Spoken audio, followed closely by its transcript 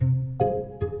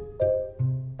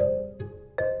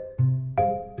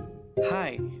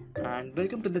and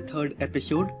welcome to the third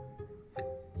episode.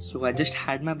 So I just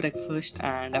had my breakfast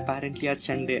and apparently आज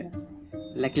Sunday है,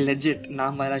 like legit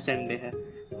नाम वाला Sunday है.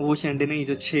 वो Sunday नहीं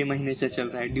जो 6 महीने से चल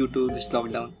रहा है due to this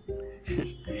lockdown.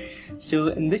 So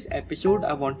in this episode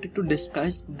I wanted to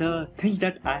discuss the things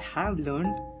that I have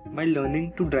learned by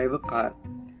learning to drive a car.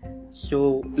 So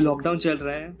lockdown चल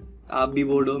रहा है, आप भी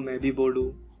बोर्ड हो, मैं भी बोर्ड हूँ.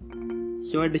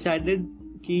 So I decided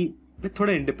कि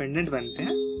थोड़ा इंडिपेंडेंट बनते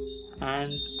हैं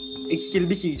एंड एक स्किल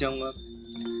भी सीख जाऊंगा.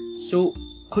 सो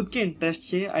खुद के इंटरेस्ट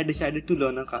से I decided to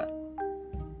learn a car.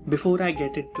 Before I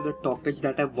get into the topics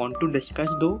that I want to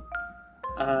discuss though,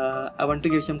 I want to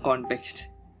give some context.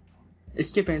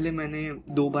 इसके पहले मैंने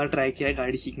 2 बार ट्राई किया है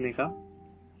गाड़ी सीखने का.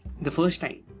 The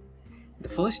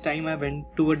first time I went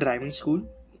to a driving school,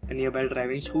 nearby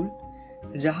driving school,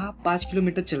 जहाँ 5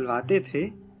 kilometre चलवाते थे.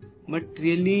 बट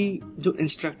रियली जो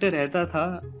इंस्ट्रक्टर रहता था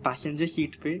पैसेंजर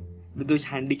सीट पे विद दोस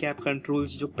हैंडीकैप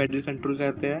कंट्रोल्स जो पेडल कंट्रोल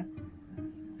करते हैं,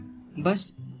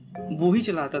 बस वो ही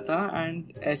चलाता था.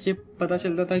 एंड ऐसे पता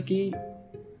चलता था कि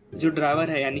जो ड्राइवर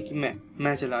है यानी कि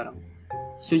मैं चला रहा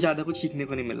हूँ. सो ज़्यादा कुछ सीखने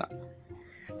को नहीं मिला.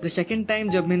 द सेकेंड टाइम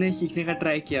जब मैंने सीखने का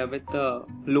ट्राई किया विद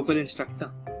लोकल इंस्ट्रक्टर,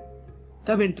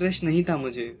 तब इंटरेस्ट नहीं था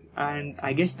मुझे. एंड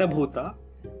आई गेस तब होता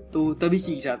तो तभी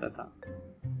सीख जाता था.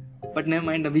 बट नेवर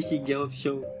माइंड, अभी सीख गया.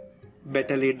 सो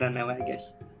better late than never, I guess.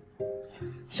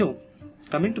 So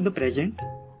coming to the present,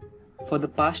 for the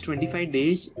past 25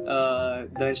 days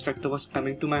the instructor was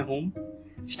coming to my home.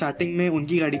 Starting में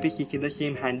उनकी गाड़ी पे सीखे the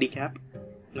same handicap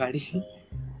गाड़ी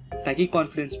ताकि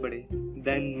कॉन्फिडेंस बढ़े.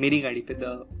 Then मेरी गाड़ी पे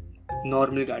the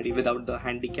normal गाड़ी without the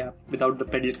handicap, without the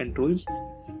pedal controls,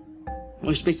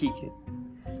 उस पे सीखे.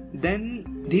 Then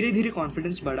धीरे धीरे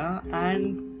कॉन्फिडेंस बढ़ा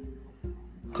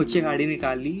एंड खुद से गाड़ी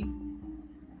निकाल ली,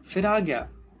 फिर आ गया.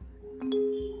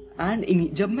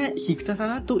 एंड जब मैं सीखता था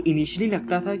ना तो इनिशियली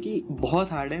लगता था कि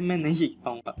बहुत हार्ड है, मैं नहीं सीख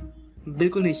पाऊंगा,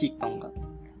 बिल्कुल नहीं सीख पाऊंगा.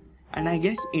 And I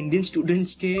guess Indian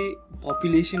students के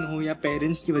पॉपुलेशन हो या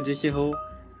पेरेंट्स की वजह से हो,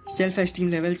 सेल्फ एस्टीम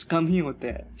लेवल्स कम ही होते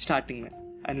हैं स्टार्टिंग में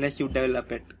unless you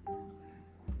develop it.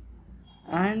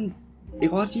 And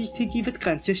एक और चीज़ थी कि with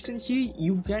consistency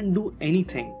you can do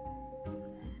anything.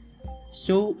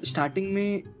 So starting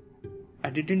में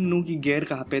आई डिडंट नो कि गियर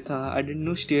कहाँ पे था. आई डिडंट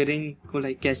नो स्टीयरिंग को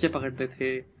लाइक कैसे पकड़ते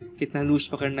थे, कितना लूज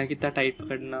पकड़ना, कितना टाइट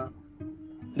पकड़ना,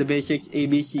 the basics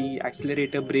ABC,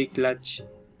 accelerator, brake, clutch,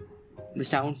 the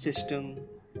sound system,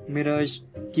 mirrors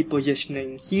की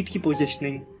पोजिशनिंग, सीट की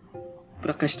पोजिशनिंग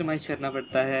पूरा कस्टमाइज करना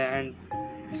पड़ता है,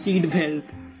 and seat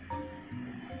belt.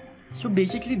 So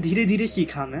basically धीरे धीरे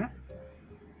सीखा मैं.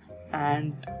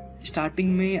 एंड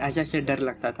स्टार्टिंग में ऐसा डर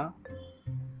लगता था,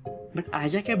 but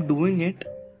as I kept doing it,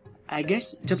 I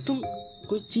guess जब तुम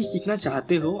कोई चीज़ सीखना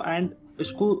चाहते हो एंड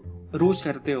उसको रोज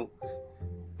करते हो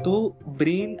तो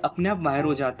ब्रेन अपने आप वायर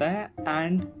हो जाता है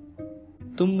एंड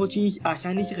तुम वो चीज़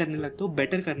आसानी से करने लगते हो,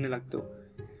 बेटर करने लगते हो.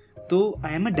 तो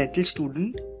I am a dental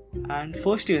student and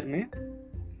first year में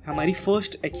हमारी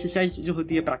फर्स्ट एक्सरसाइज जो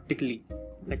होती है प्रैक्टिकली,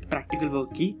 लाइक प्रैक्टिकल वर्क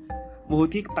की, वो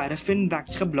होती है एक पैराफिन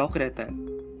वैक्स का ब्लॉक रहता है.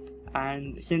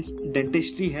 एंड सिंस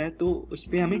डेंटिस्ट्री है तो उस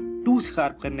पर हमें टूथ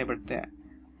कार्व करने पड़ते हैं.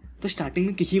 तो स्टार्टिंग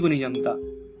में किसी को नहीं जमता,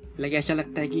 लाइक ऐसा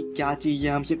लगता है कि क्या चीज़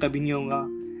है, हमसे कभी नहीं होगा.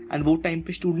 एंड वो टाइम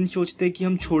पे स्टूडेंट सोचते हैं कि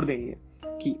हम छोड़ देंगे,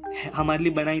 कि हमारे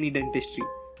लिए बना ही नहीं डेंटिस्ट्री.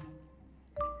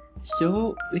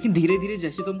 सो लेकिन धीरे धीरे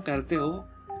जैसे तुम करते हो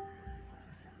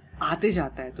आते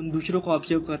जाता है. तुम दूसरों को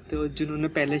ऑब्जर्व करते हो जिन्होंने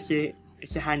पहले से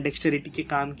ऐसे हैंड डेक्सटरिटी के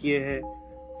काम किए हैं.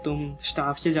 तुम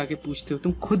स्टाफ से जाके पूछते हो,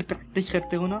 तुम खुद प्रैक्टिस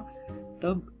करते हो ना,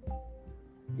 तब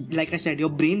like I said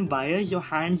your brain wires your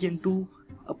hands into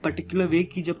a particular way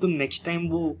कि जब तुम नेक्स्ट टाइम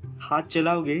वो हाथ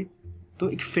चलाओगे तो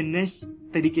एक फिटनेस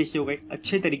तरीके से होगा, एक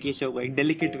अच्छे तरीके से होगा, एक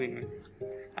डेलिकेट वे में.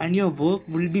 And your work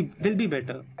will be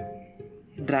better.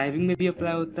 Driving में भी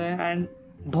अप्लाई होता है एंड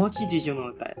बहुत सी चीज़ों में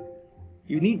होता है.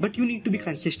 You need to be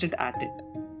consistent at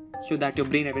it so that your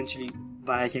brain eventually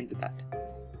wires into that.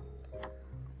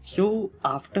 So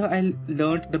after I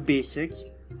learned the basics,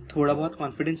 थोड़ा बहुत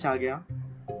कॉन्फिडेंस आ गया.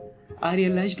 आई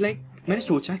रियलाइज्ड लाइक मैंने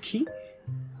सोचा कि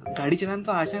गाड़ी चलाना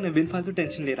तो आसान है, बिन फालतू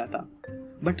टेंशन ले रहा था.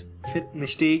 बट फिर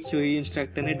मिस्टेक्स हुई,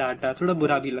 इंस्ट्रक्टर ने डांटा, थोड़ा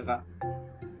बुरा भी लगा.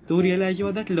 तो रियलाइज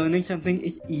हुआ that learning something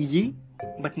is easy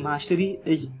but mastery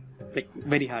is like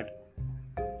very hard.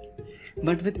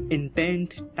 But with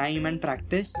intent, time and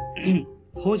practice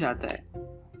हो जाता है.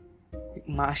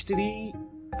 Mastery,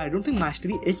 I don't think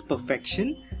mastery is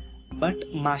perfection, but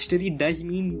mastery does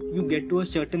mean you get to a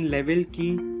certain level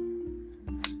की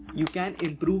you can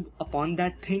improve upon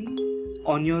that thing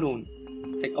on your own.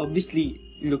 Like obviously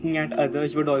looking at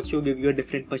others would also give you a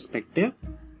different perspective,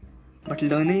 but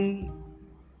learning,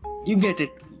 you get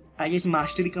it. I guess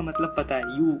mastery का मतलब पता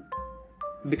है, you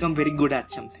become very good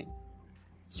at something.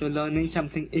 So learning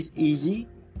something is easy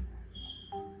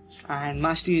and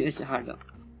mastery is harder.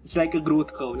 It's like a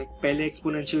growth curve. Like पहले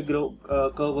exponential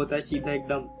curve होता है, सीधा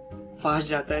एकदम fast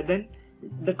जाता है, then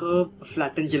the curve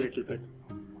flattens a little bit.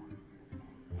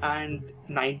 And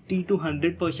 90 to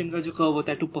 100% का जो curve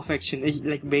होता है to perfection is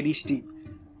like very steep.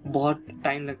 बहुत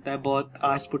time लगता है, बहुत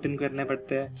hours put in करने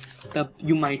पड़ते हैं, तब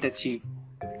you might achieve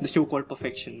the so-called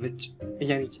perfection, which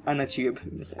is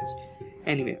unachievable in a sense.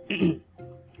 Anyway,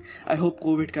 I hope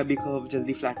COVID का भी curve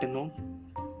जल्दी flatten हो,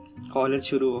 college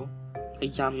शुरू हो,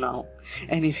 exam ना हो.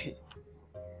 Anyway,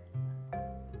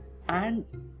 and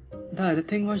the other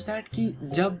thing was that कि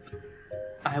जब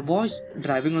I was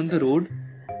driving on the road,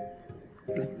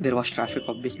 there was traffic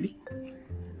obviously,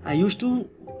 I used to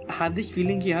have this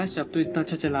feeling कि यार सब तो इतना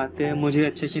अच्छा चलाते हैं, मुझे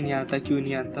अच्छे से नहीं आता, क्यों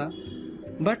नहीं आता.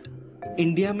 But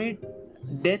इंडिया में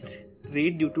death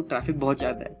rate due to traffic बहुत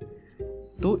ज़्यादा है.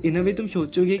 तो इन अ वे तुम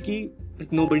सोचोगे कि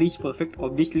nobody is perfect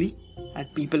obviously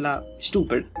and people are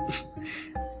stupid.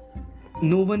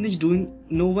 no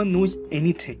one knows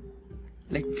anything.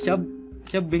 Like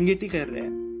सब बिंगेटी कर रहे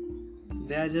हैं.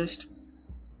 They are just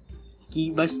कि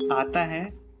बस आता है,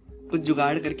 कुछ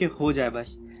जुगाड़ करके हो जाए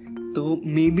बस. तो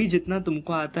मे बी जितना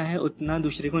तुमको आता है उतना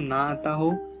दूसरे को ना आता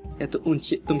हो, या तो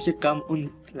तुमसे कम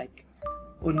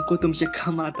उनको तुमसे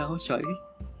कम आता हो, सॉरी.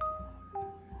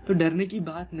 तो डरने की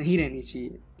बात नहीं रहनी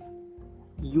चाहिए.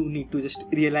 You need to just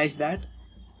realize that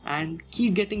and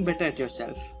keep getting better at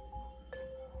yourself.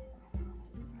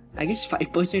 I guess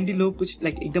 5% ही लोग कुछ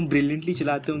एकदम brilliantly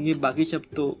चलाते होंगे, बाकी सब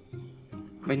तो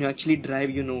when you actually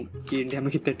drive you know कि इंडिया में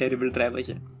कितने terrible drivers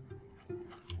हैं.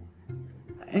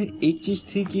 एक चीज़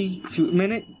थी कि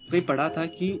मैंने वही पढ़ा था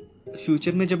कि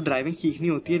फ्यूचर में जब ड्राइविंग सीखनी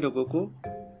होती है लोगों को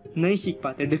नहीं सीख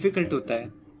पाते, डिफ़िकल्ट होता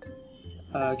है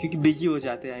क्योंकि बिजी हो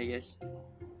जाते हैं आई गेस.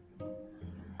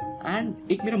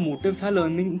 एंड एक मेरा मोटिव था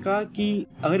लर्निंग का कि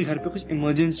अगर घर पे कुछ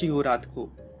इमरजेंसी हो रात को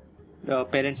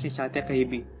पेरेंट्स के साथ या कहीं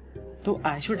भी, तो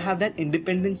I should have that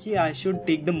independency. I should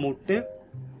take the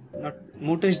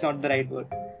motive is not the right word,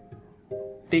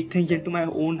 take things into my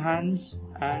own hands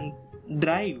and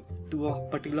drive to a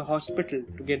particular hospital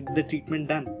to get the treatment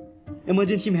done.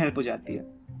 Emergency में help हो जाती है.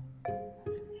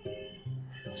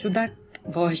 So that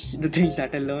was the things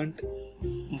that I learned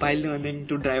while learning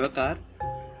to drive a car,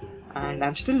 and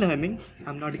I'm still learning.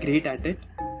 I'm not great at it,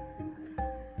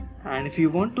 and if you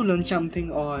want to learn something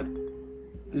or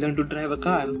learn to drive a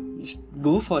car, just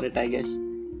go for it, I guess.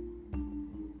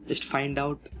 Just find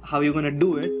out how you're gonna do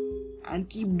it and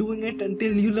keep doing it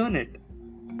until you learn it.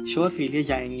 Sure,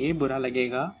 failures आएंगे, बुरा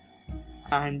लगेगा,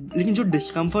 and लेकिन जो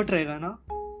discomfort रहेगा ना,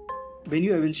 when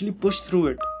you eventually push through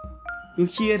it,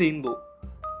 you'll see a rainbow,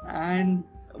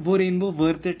 and वो rainbow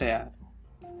worth it है यार.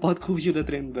 बहुत खूबसूरत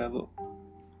रेनबो है वो.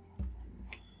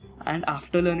 And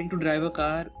after learning to drive a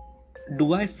car, do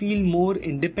I feel more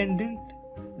independent?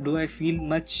 Do I feel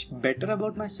much better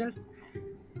about myself?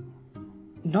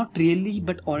 Not really,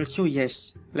 but also yes.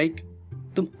 Like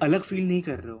तुम अलग feel नहीं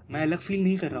कर रहे हो, मैं अलग फील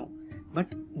नहीं कर रहा हूँ,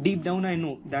 but deep down I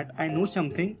know that I know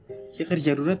something कि अगर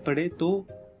ज़रूरत पड़े तो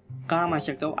काम आ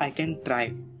सकता हो. I can try.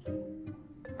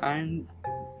 And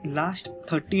last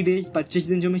 30 days 25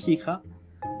 दिन जो मैं सीखा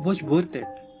was worth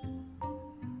it.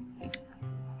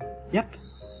 Yep,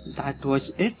 that was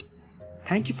it.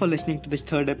 Thank you for listening to this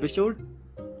third episode.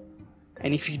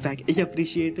 Any feedback is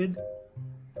appreciated.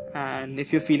 And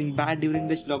if you're feeling bad during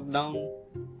this lockdown,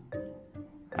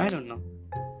 I don't know,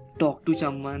 talk to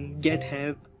someone, get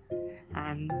help,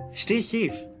 and stay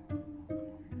safe.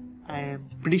 I am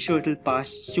pretty sure it'll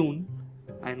pass soon.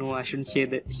 I know I shouldn't say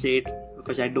it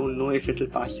because I don't know if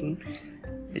it'll pass soon.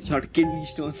 It's not kidney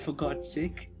stones, for God's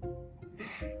sake.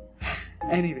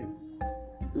 Anyway,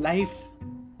 life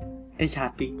is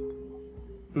happy.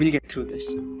 We'll get through this.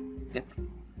 Yep.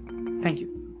 Thank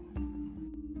you.